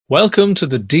Welcome to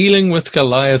the Dealing with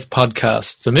Goliath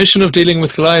podcast. The mission of Dealing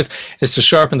with Goliath is to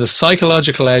sharpen the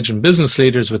psychological edge in business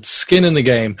leaders with skin in the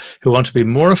game who want to be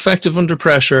more effective under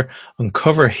pressure,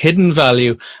 uncover hidden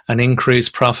value, and increase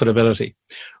profitability.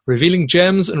 Revealing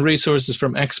gems and resources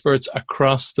from experts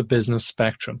across the business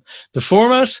spectrum. The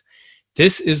format?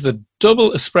 This is the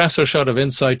double espresso shot of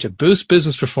insight to boost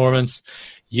business performance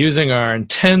using our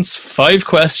intense 5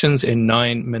 questions in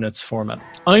 9 minutes format.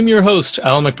 I'm your host,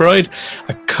 Al McBride,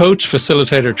 a coach,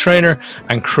 facilitator, trainer,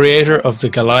 and creator of the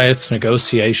Goliath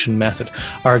Negotiation Method.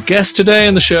 Our guest today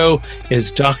on the show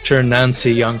is Dr.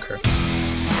 Nancy Yonker.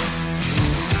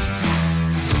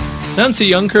 Nancy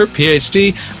Yonker,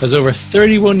 PhD, has over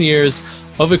 31 years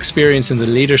of experience in the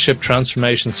leadership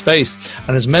transformation space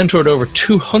and has mentored over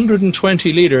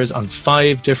 220 leaders on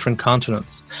 5 different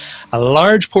continents. A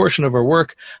large portion of her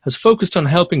work has focused on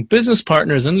helping business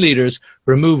partners and leaders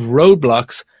remove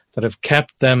roadblocks that have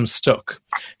kept them stuck.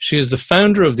 She is the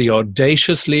founder of the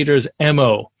Audacious Leaders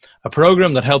MO, a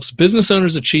program that helps business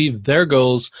owners achieve their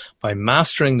goals by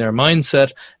mastering their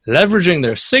mindset, leveraging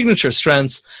their signature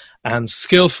strengths, and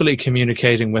skillfully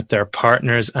communicating with their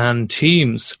partners and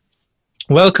teams.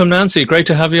 Welcome, Nancy. Great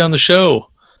to have you on the show.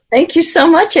 Thank you so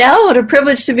much, Al. What a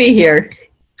privilege to be here.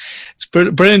 It's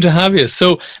brilliant to have you.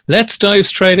 So let's dive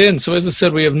straight in. So as I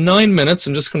said, we have 9 minutes.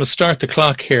 I'm just going to start the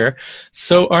clock here.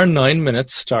 So our 9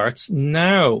 minutes starts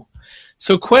now.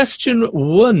 So question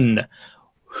 1,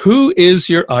 who is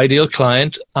your ideal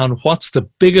client and what's the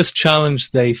biggest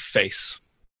challenge they face?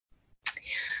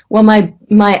 Well,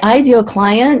 my ideal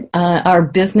client are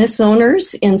business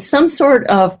owners in some sort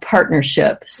of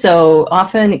partnership. So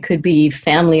often it could be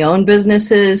family-owned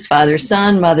businesses,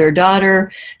 father-son, mother-daughter,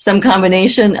 some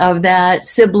combination of that,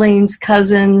 siblings,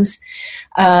 cousins.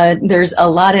 There's a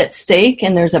lot at stake,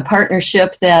 and there's a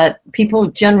partnership that people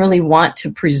generally want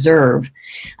to preserve.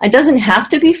 It doesn't have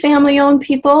to be family-owned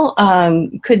people.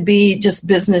 Could be just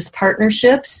business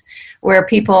partnerships where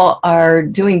people are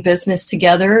doing business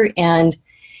together and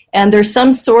there's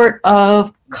some sort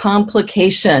of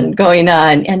complication going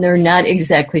on, and they're not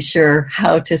exactly sure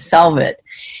how to solve it.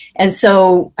 And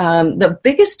so the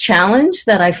biggest challenge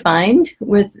that I find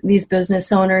with these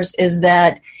business owners is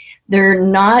that they're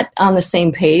not on the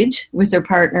same page with their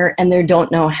partner, and they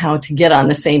don't know how to get on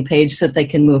the same page so that they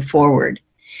can move forward.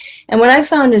 And what I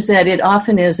found is that it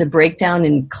often is a breakdown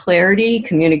in clarity,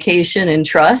 communication, and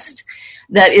trust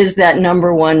that is that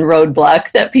number one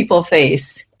roadblock that people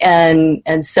face. And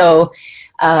so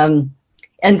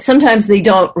sometimes they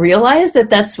don't realize that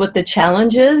that's what the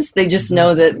challenge is. They just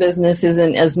know that business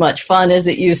isn't as much fun as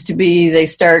it used to be. They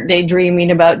start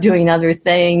daydreaming about doing other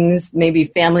things. Maybe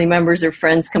family members or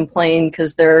friends complain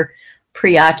because they're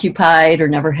preoccupied or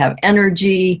never have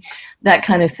energy, that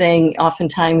kind of thing.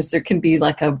 Oftentimes there can be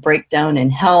like a breakdown in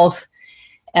health.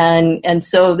 And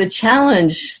so the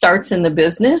challenge starts in the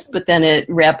business, but then it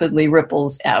rapidly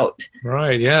ripples out.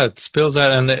 Right, yeah, it spills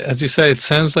out. And as you say, it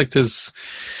sounds like there's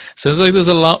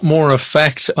a lot more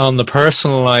effect on the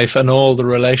personal life and all the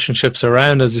relationships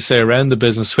around, as you say, around the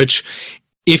business, which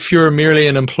if you're merely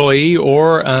an employee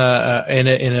or in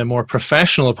a more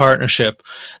professional partnership,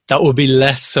 that would be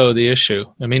less so the issue.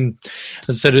 I mean,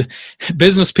 as I said,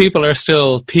 business people are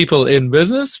still people in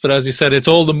business, but as you said, it's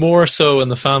all the more so when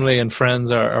the family and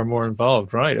friends are more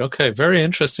involved, right? Okay, very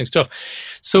interesting stuff.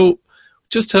 So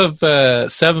just have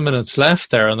 7 minutes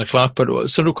left there on the clock, but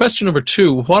sort of question number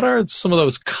 2, what are some of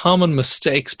those common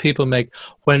mistakes people make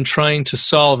when trying to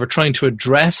solve or trying to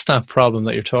address that problem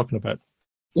that you're talking about?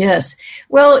 Yes.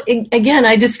 Well, again,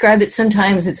 I describe it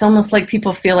sometimes. It's almost like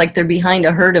people feel like they're behind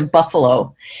a herd of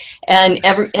buffalo, and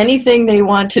anything they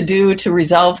want to do to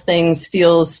resolve things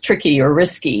feels tricky or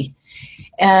risky.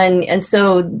 And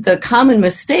so the common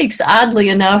mistakes, oddly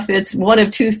enough, it's one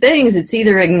of 2 things. It's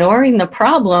either ignoring the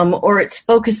problem or it's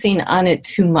focusing on it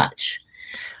too much.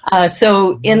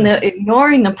 So in the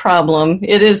ignoring the problem,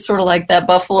 it is sort of like that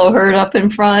buffalo herd up in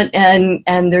front, and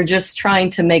they're just trying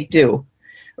to make do.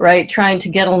 Right, trying to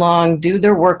get along, do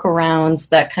their workarounds,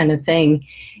 that kind of thing.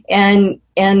 And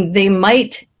they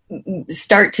might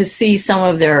start to see some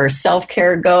of their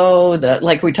self-care go,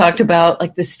 like we talked about,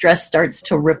 like the stress starts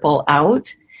to ripple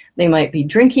out. They might be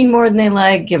drinking more than they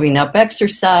like, giving up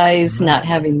exercise, not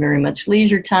having very much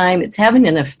leisure time. It's having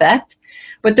an effect,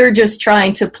 but they're just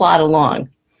trying to plod along.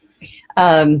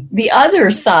 The other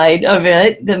side of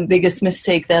it, the biggest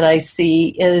mistake that I see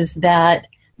is that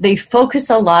they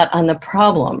focus a lot on the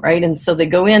problem, right? And so they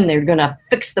go in, they're going to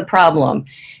fix the problem.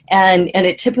 And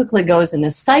it typically goes in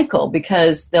a cycle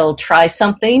because they'll try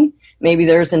something. Maybe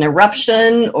there's an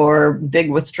eruption or big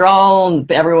withdrawal,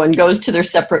 and everyone goes to their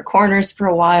separate corners for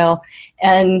a while.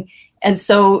 And And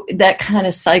so that kind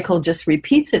of cycle just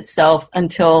repeats itself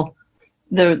until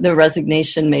the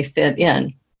resignation may fit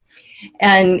in.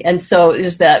 And so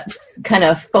there's that kind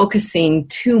of focusing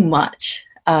too much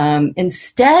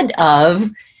instead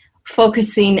of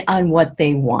focusing on what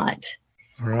they want.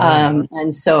 Right.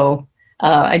 And so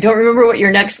I don't remember what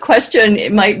your next question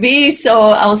it might be,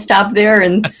 so I'll stop there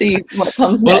and see what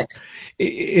comes next.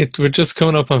 We're just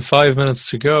coming up on 5 minutes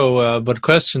to go, but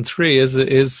question 3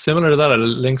 is similar to that. It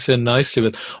links in nicely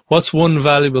with what's one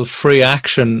valuable free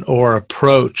action or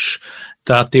approach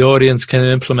that the audience can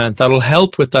implement that'll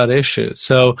help with that issue.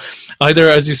 So either,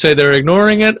 as you say, they're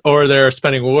ignoring it or they're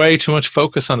spending way too much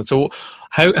focus on it. So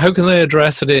how can they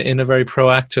address it in a very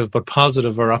proactive but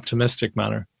positive or optimistic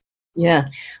manner? Yeah.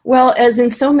 Well, as in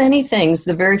so many things,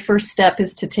 the very first step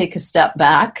is to take a step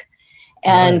back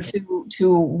and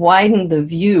to widen the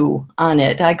view on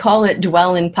it. I call it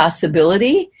dwell in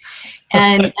possibility.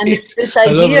 And it's this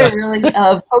idea really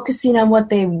of focusing on what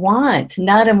they want,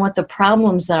 not on what the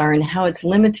problems are and how it's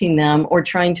limiting them or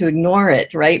trying to ignore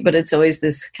it, right? But it's always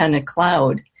this kind of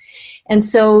cloud. And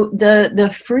so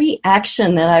the free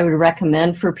action that I would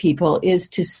recommend for people is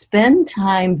to spend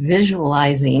time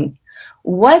visualizing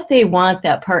what they want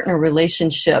that partner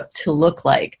relationship to look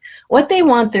like, what they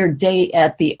want their day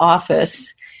at the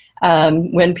office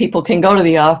when people can go to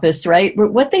the office, right?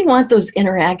 But what they want those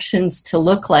interactions to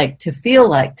look like, to feel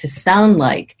like, to sound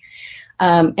like.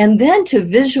 And then to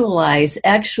visualize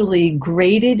actually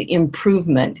graded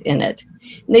improvement in it.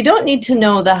 And they don't need to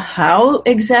know the how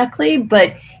exactly,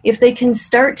 but if they can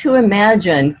start to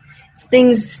imagine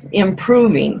things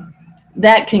improving,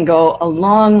 that can go a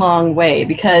long, long way,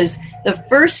 because the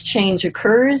first change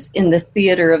occurs in the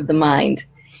theater of the mind.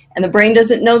 And the brain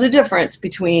doesn't know the difference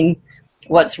between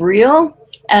what's real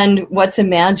and what's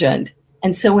imagined.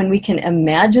 And so when we can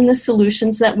imagine the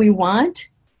solutions that we want,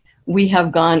 we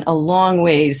have gone a long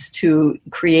ways to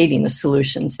creating the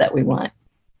solutions that we want.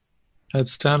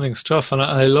 Outstanding stuff. And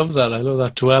I love that. I love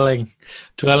that dwelling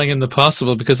in the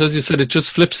possible, because as you said, it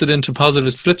just flips it into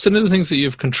positive. It flips it into things that you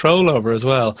have control over as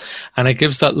well. And it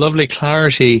gives that lovely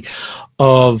clarity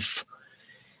of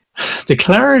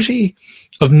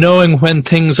knowing when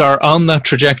things are on that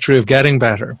trajectory of getting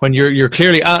better, when you're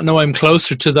clearly no, I'm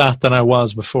closer to that than I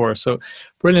was before. So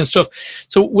brilliant stuff.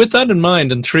 So with that in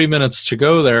mind, and 3 minutes to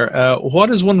go there, what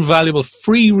is one valuable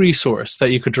free resource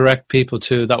that you could direct people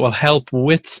to that will help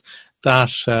with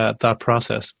that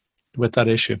process, with that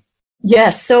issue?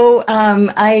 Yes, so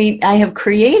I have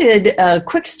created a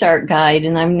quick start guide,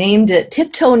 and I've named it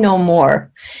Tiptoe No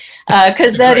More.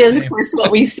 Because that is, of course,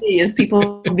 what we see is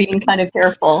people being kind of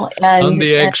careful. And, on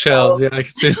the eggshells, yeah. I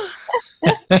can see.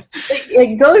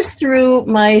 It goes through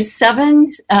my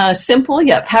 7 simple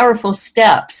yet powerful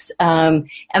steps, and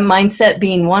mindset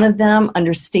being one of them,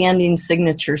 understanding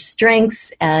signature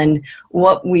strengths and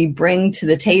what we bring to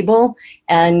the table,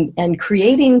 and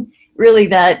creating really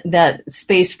that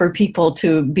space for people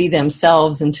to be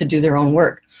themselves and to do their own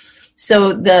work.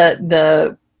 So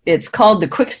it's called the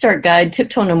Quick Start Guide,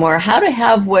 Tiptoe No More, how to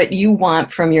have what you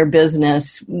want from your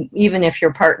business, even if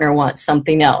your partner wants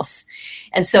something else.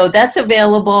 And so that's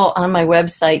available on my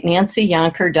website,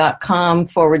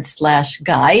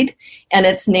 nancyjonker.com/guide. And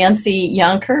it's Nancy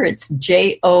Jonker, it's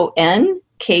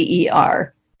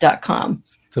JONKER.com.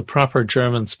 The proper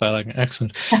German spelling,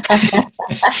 excellent.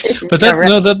 But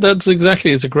that's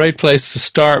exactly, it's a great place to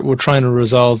start with trying to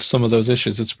resolve some of those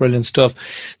issues. It's brilliant stuff.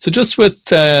 So just with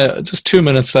just 2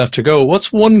 minutes left to go,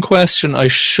 what's one question I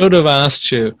should have asked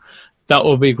you that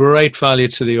will be great value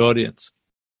to the audience?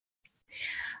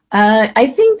 I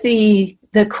think the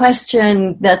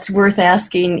question that's worth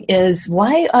asking is,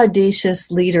 why Audacious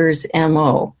Leaders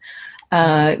MO?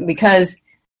 Because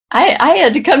I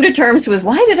had to come to terms with,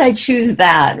 why did I choose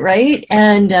that, right?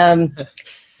 And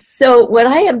so what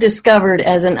I have discovered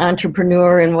as an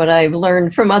entrepreneur and what I've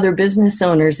learned from other business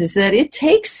owners is that it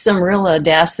takes some real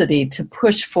audacity to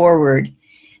push forward,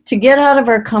 to get out of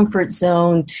our comfort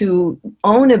zone, to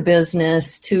own a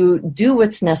business, to do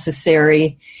what's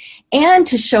necessary, and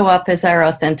to show up as our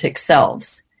authentic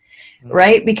selves.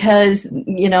 Right? Because,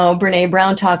 Brené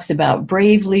Brown talks about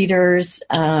brave leaders.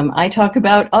 I talk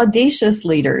about audacious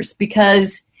leaders,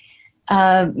 because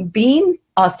being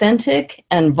authentic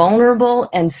and vulnerable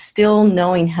and still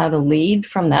knowing how to lead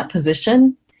from that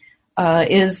position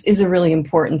is a really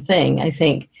important thing, I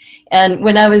think. And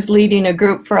when I was leading a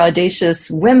group for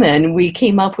audacious women, we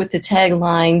came up with the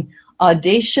tagline,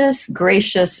 audacious,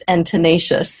 gracious, and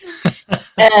tenacious.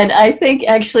 And I think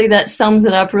actually that sums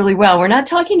it up really well. We're not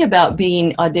talking about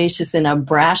being audacious in a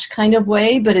brash kind of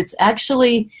way, but it's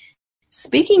actually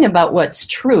speaking about what's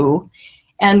true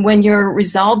And when you're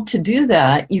resolved to do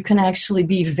that, you can actually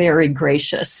be very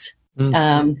gracious.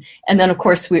 And then, of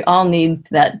course, we all need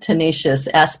that tenacious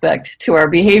aspect to our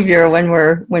behavior when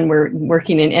we're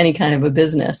working in any kind of a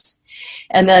business.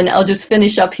 And then I'll just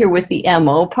finish up here with the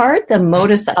MO part, the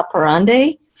modus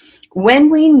operandi. When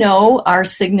we know our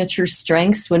signature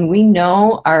strengths, when we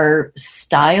know our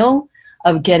style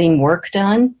of getting work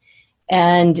done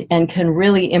and can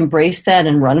really embrace that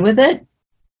and run with it,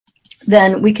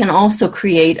 then we can also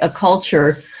create a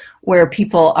culture where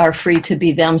people are free to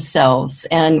be themselves.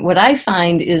 And what I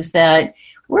find is that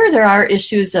where there are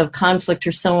issues of conflict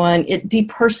or so on, it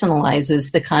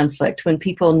depersonalizes the conflict when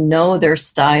people know their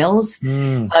styles.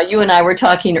 You and I were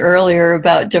talking earlier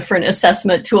about different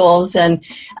assessment tools and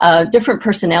different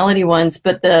personality ones,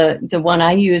 but the one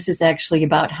I use is actually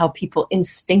about how people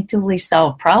instinctively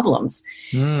solve problems,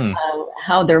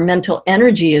 how their mental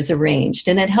energy is arranged,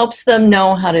 and it helps them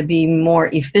know how to be more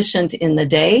efficient in the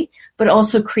day, but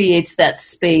also creates that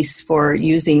space for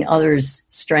using others'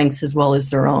 strengths as well as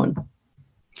their own.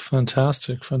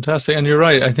 Fantastic. And you're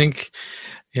right. I think,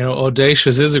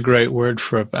 audacious is a great word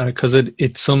for it, because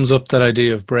it sums up that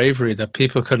idea of bravery, that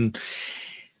people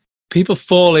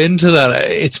fall into that.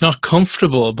 It's not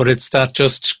comfortable, but it's that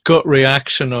just gut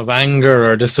reaction of anger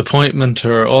or disappointment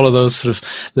or all of those sort of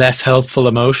less helpful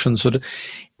emotions. But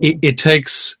it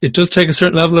does take a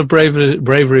certain level of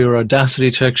bravery or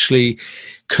audacity to actually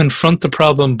confront the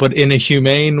problem, but in a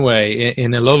humane way,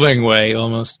 in a loving way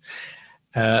almost.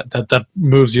 That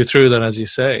moves you through that, as you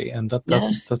say, and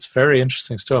that's very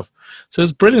interesting stuff. So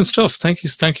it's brilliant stuff. Thank you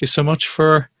so much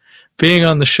for being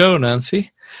on the show, Nancy.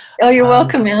 Oh, you're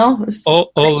welcome, Al.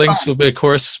 All links will be, of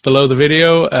course, below the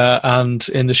video and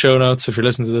in the show notes if you're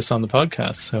listening to this on the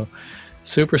podcast. So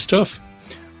super stuff.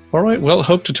 All right. Well,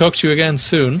 hope to talk to you again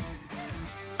soon,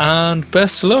 and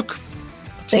best of luck.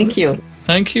 Thank you.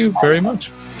 Thank you very much.